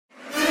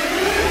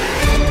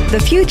The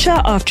future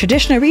of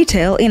traditional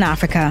retail in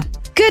Africa.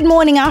 Good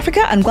morning,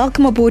 Africa, and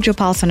welcome aboard your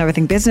pulse on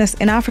everything business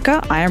in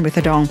Africa. I am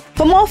Ritha Dong.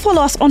 For more,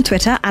 follow us on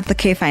Twitter at The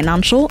K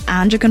Financial,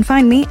 and you can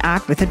find me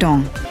at Ritha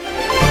Dong.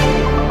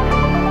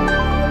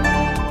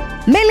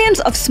 Millions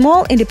of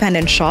small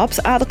independent shops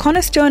are the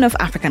cornerstone of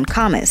African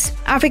commerce.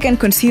 African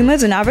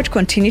consumers on average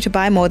continue to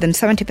buy more than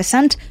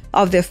 70%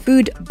 of their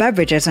food,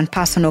 beverages, and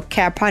personal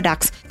care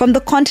products from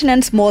the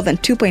continent's more than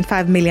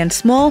 2.5 million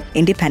small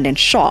independent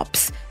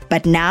shops.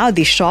 But now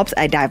these shops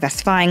are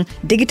diversifying,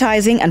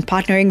 digitizing, and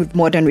partnering with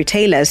modern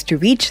retailers to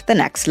reach the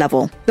next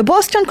level. The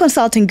Boston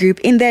Consulting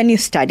Group, in their new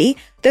study,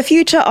 The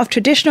Future of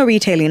Traditional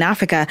Retail in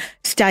Africa,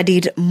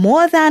 studied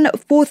more than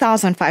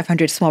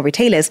 4,500 small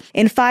retailers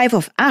in 5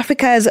 of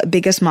Africa's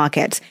biggest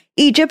markets: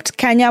 Egypt,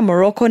 Kenya,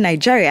 Morocco,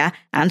 Nigeria,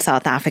 and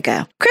South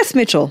Africa. Chris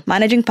Mitchell,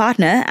 managing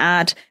partner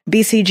at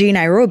BCG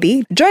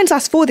Nairobi, joins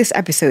us for this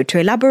episode to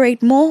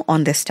elaborate more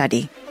on this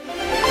study.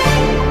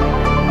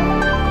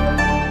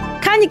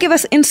 Can you give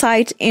us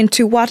insight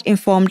into what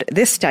informed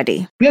this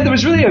study? Yeah, there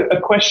was really a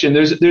question.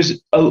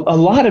 There's a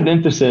lot of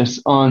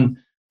emphasis on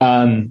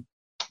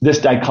this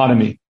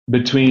dichotomy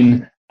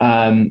between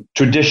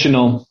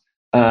traditional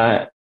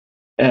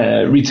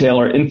retail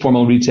or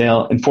informal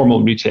retail and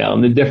formal retail,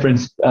 and the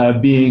difference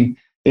being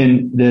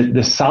in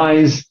the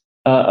size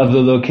of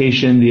the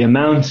location, the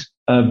amount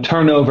of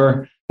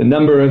turnover, the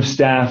number of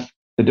staff,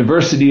 the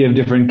diversity of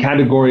different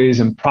categories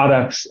and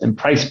products and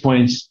price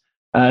points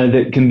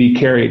that can be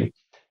carried.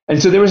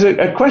 And so there was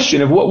a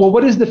question of,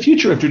 what is the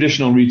future of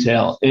traditional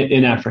retail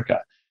in Africa?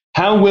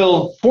 How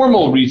will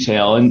formal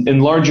retail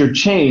and larger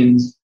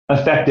chains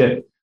affect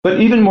it?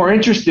 But even more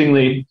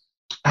interestingly,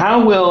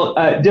 how will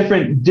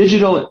different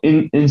digital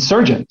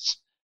insurgents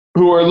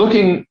who are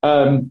looking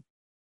to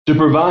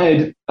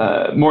provide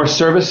more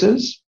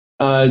services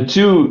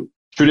to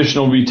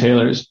traditional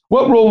retailers,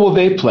 what role will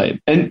they play?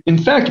 And in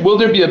fact, will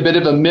there be a bit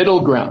of a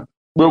middle ground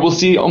where we'll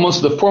see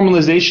almost the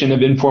formalization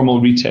of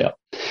informal retail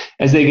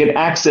as they get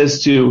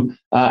access to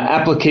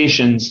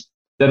applications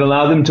that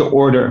allow them to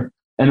order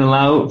and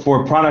allow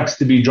for products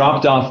to be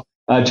dropped off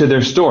to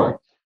their store,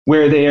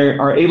 where they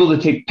are able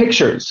to take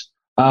pictures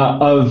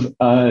of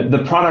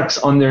the products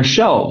on their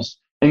shelves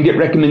and get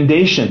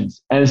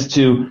recommendations as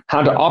to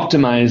how to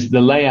optimize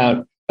the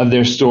layout of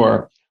their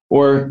store,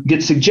 or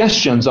get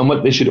suggestions on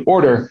what they should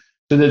order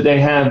so that they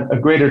have a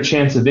greater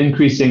chance of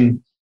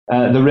increasing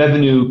the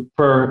revenue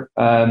per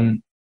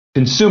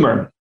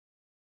consumer,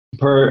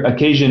 per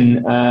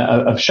occasion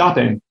of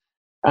shopping.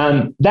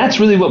 That's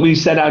really what we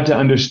set out to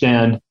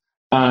understand.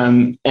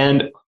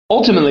 And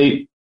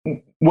ultimately,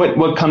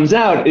 what comes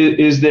out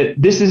is that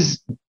this is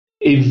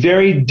a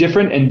very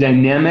different and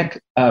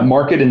dynamic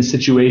market and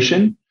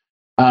situation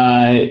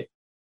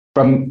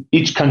from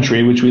each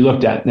country, which we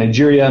looked at: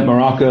 Nigeria,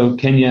 Morocco,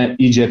 Kenya,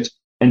 Egypt,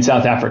 and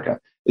South Africa.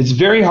 It's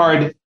very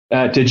hard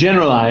to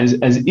generalize,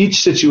 as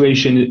each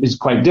situation is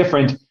quite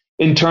different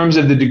in terms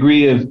of the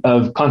degree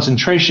of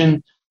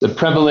concentration, the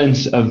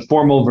prevalence of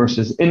formal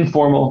versus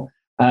informal,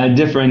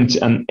 different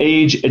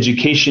age,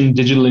 education,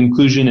 digital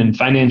inclusion, and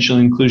financial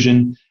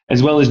inclusion,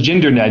 as well as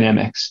gender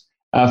dynamics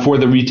for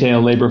the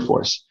retail labor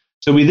force.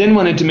 So we then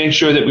wanted to make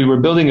sure that we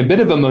were building a bit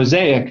of a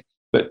mosaic,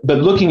 but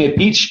looking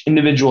at each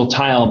individual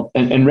tile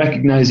and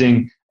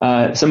recognizing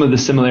some of the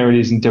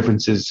similarities and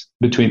differences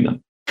between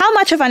them. How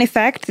much of an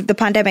effect did the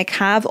pandemic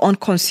have on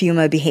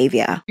consumer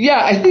behavior?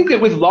 Yeah, I think that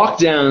with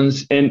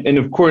lockdowns and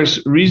of course,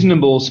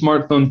 reasonable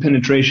smartphone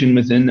penetration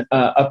within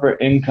upper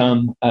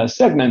income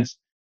segments,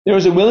 there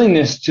was a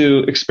willingness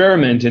to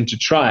experiment and to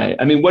try.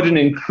 I mean, what an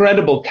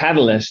incredible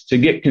catalyst to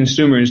get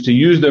consumers to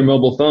use their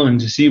mobile phone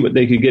to see what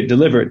they could get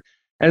delivered.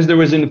 As there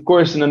was, of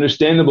course, an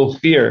understandable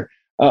fear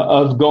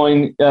of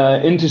going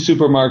into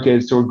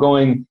supermarkets or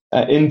going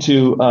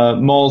into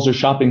malls or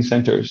shopping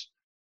centers.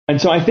 And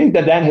so I think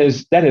that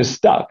has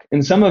stuck.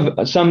 And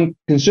some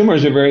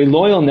consumers are very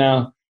loyal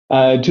now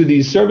to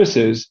these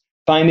services,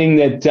 finding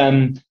that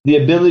the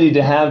ability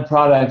to have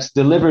products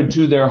delivered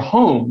to their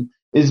home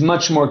is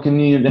much more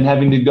convenient than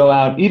having to go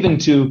out even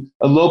to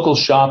a local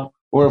shop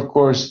or, of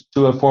course,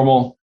 to a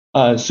formal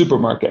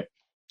supermarket.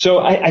 So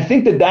I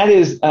think that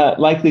is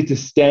likely to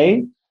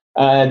stay,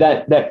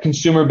 that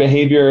consumer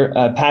behavior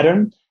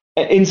pattern.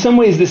 In some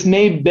ways, this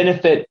may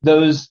benefit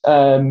those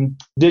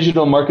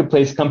digital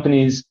marketplace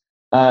companies,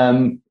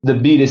 the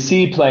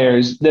B2C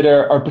players that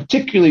are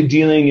particularly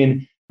dealing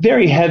in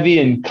very heavy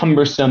and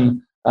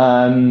cumbersome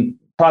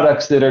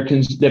products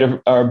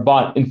that are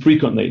bought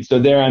infrequently. So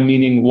there I'm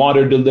meaning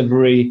water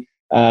delivery,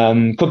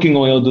 cooking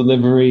oil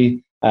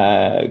delivery,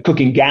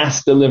 cooking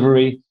gas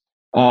delivery.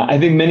 I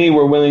think many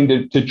were willing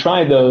to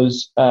try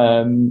those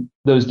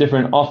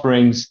different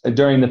offerings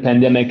during the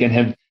pandemic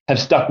and have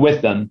stuck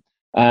with them,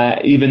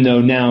 even though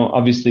now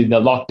obviously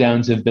the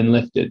lockdowns have been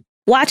lifted.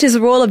 What is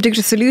the role of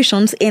digital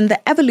solutions in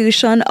the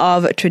evolution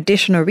of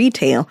traditional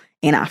retail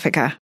in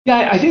Africa?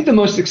 Yeah, I think the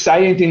most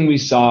exciting thing we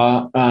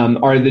saw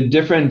are the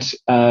different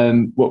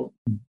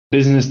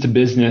business to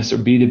business or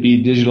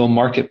B2B digital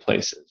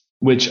marketplaces,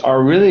 which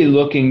are really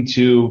looking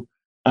to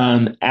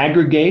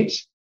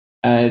aggregate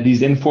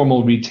these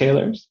informal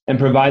retailers and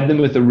provide them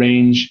with a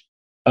range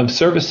of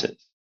services.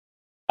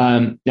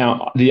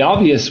 Now, the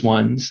obvious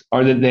ones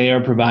are that they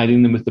are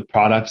providing them with the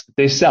products that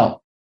they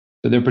sell.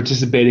 So they're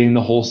participating in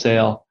the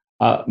wholesale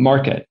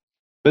market.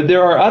 But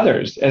there are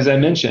others, as I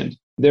mentioned.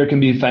 There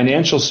can be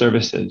financial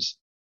services,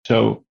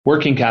 so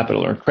working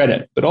capital or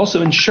credit, but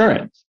also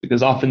insurance,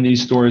 because often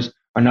these stores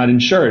are not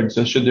insured.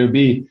 So should there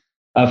be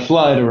a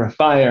flood or a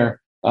fire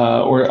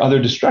or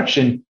other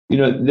destruction,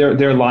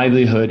 their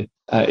livelihood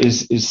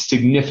is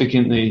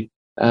significantly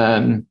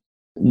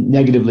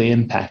negatively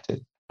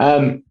impacted.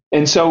 And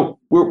so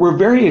we're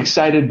very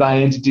excited by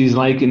entities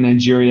like in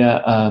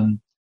Nigeria,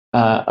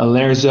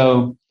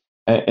 Alerzo.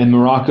 In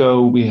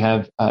Morocco, we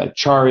have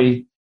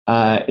Chari.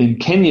 In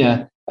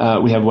Kenya,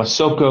 we have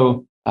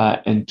Wasoko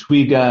and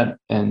Twiga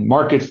and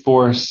Market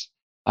Force.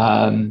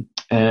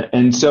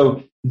 And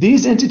so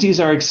these entities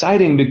are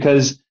exciting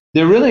because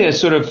they're really a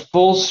sort of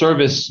full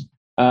service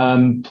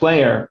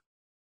player,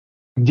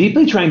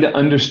 deeply trying to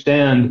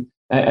understand,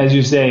 as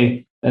you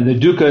say, the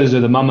dukas or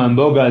the mama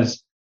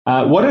mbogas,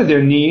 what are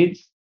their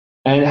needs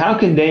and how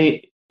can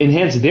they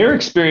enhance their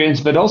experience,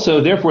 but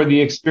also therefore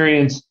the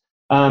experience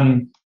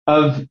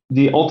of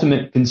the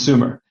ultimate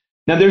consumer.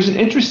 Now, there's an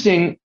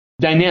interesting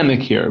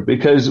dynamic here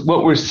because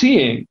what we're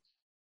seeing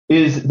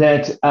is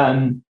that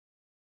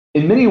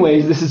in many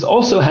ways, this is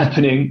also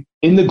happening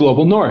in the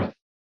global north.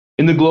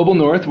 In the global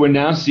north, we're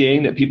now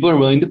seeing that people are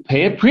willing to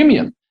pay a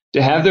premium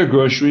to have their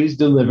groceries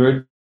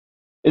delivered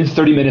in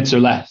 30 minutes or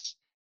less.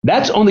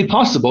 That's only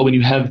possible when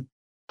you have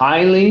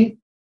highly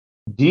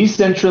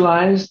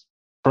decentralized,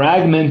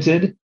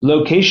 fragmented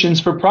locations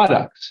for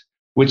products,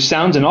 which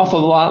sounds an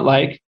awful lot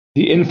like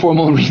the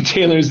informal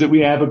retailers that we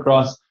have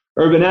across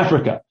urban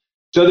Africa.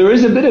 So there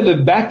is a bit of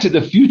a back to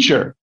the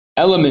future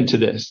element to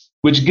this,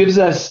 which gives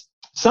us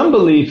some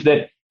belief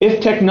that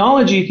if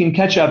technology can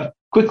catch up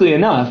quickly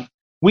enough,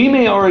 we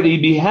may already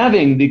be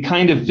having the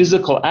kind of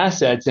physical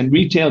assets and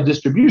retail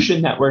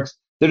distribution networks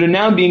that are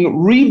now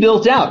being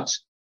rebuilt out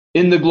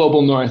in the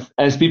global north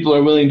as people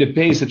are willing to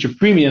pay such a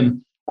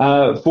premium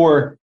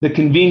for the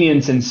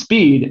convenience and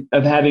speed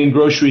of having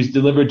groceries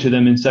delivered to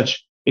them in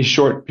such a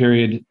short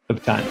period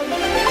of time.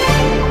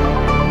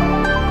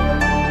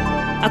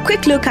 A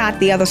quick look at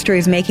the other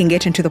stories making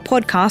it into the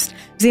podcast.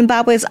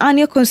 Zimbabwe's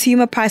annual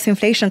consumer price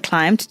inflation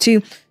climbed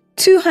to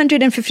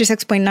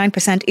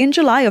 256.9% in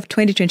July of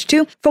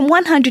 2022 from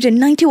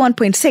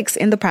 191.6%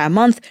 in the prior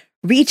month,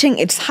 reaching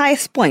its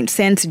highest point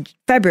since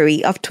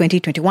February of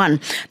 2021.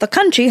 The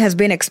country has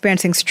been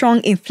experiencing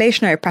strong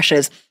inflationary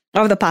pressures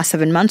over the past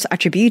 7 months,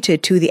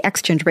 attributed to the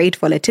exchange rate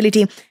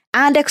volatility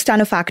and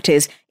external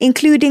factors,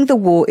 including the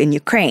war in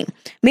Ukraine.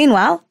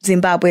 Meanwhile,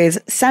 Zimbabwe's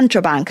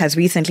central bank has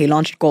recently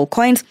launched gold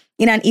coins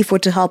in an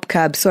effort to help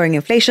curb soaring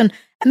inflation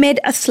amid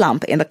a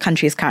slump in the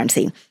country's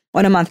currency.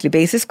 On a monthly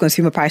basis,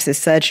 consumer prices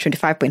surged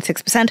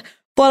 25.6%,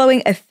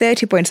 following a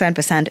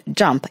 30.7%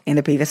 jump in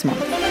the previous month.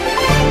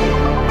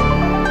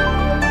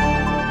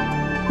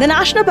 The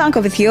National Bank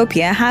of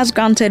Ethiopia has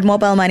granted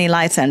mobile money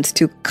license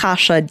to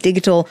Kasha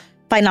Digital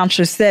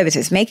Financial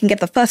Services, making it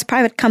the first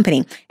private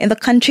company in the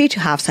country to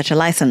have such a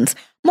license.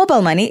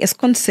 Mobile money is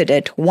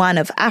considered one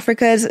of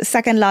Africa's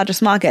second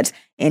largest markets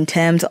in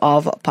terms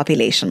of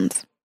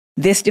populations.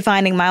 This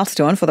defining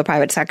milestone for the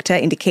private sector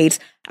indicates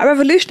a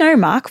revolutionary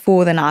mark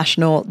for the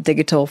national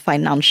digital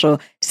financial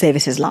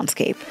services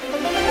landscape.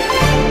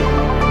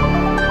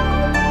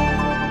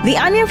 The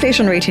annual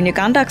inflation rate in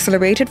Uganda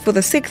accelerated for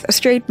the sixth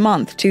straight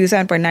month to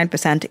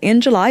 7.9%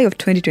 in July of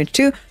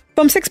 2022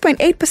 from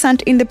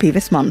 6.8% in the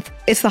previous month.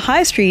 It's the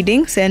highest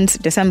reading since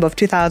December of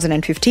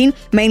 2015,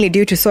 mainly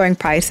due to soaring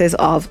prices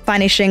of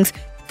furnishings,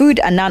 food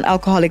and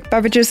non-alcoholic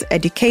beverages,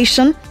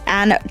 education,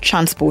 and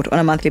transport. On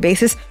a monthly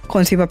basis,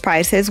 consumer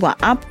prices were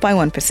up by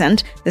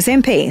 1%, the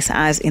same pace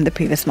as in the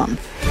previous month.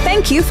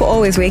 Thank you for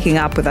always waking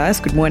up with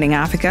us. Good Morning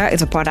Africa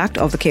is a product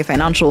of the K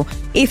Financial.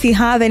 If you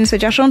have any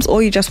suggestions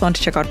or you just want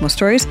to check out more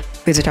stories,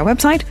 visit our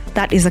website.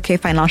 That is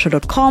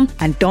thekfinancial.com,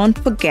 and don't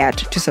forget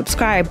to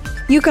subscribe.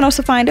 You can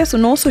also find us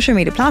on all social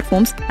media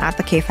platforms at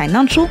the K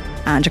Financial,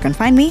 and you can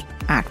find me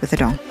at With a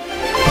Dong.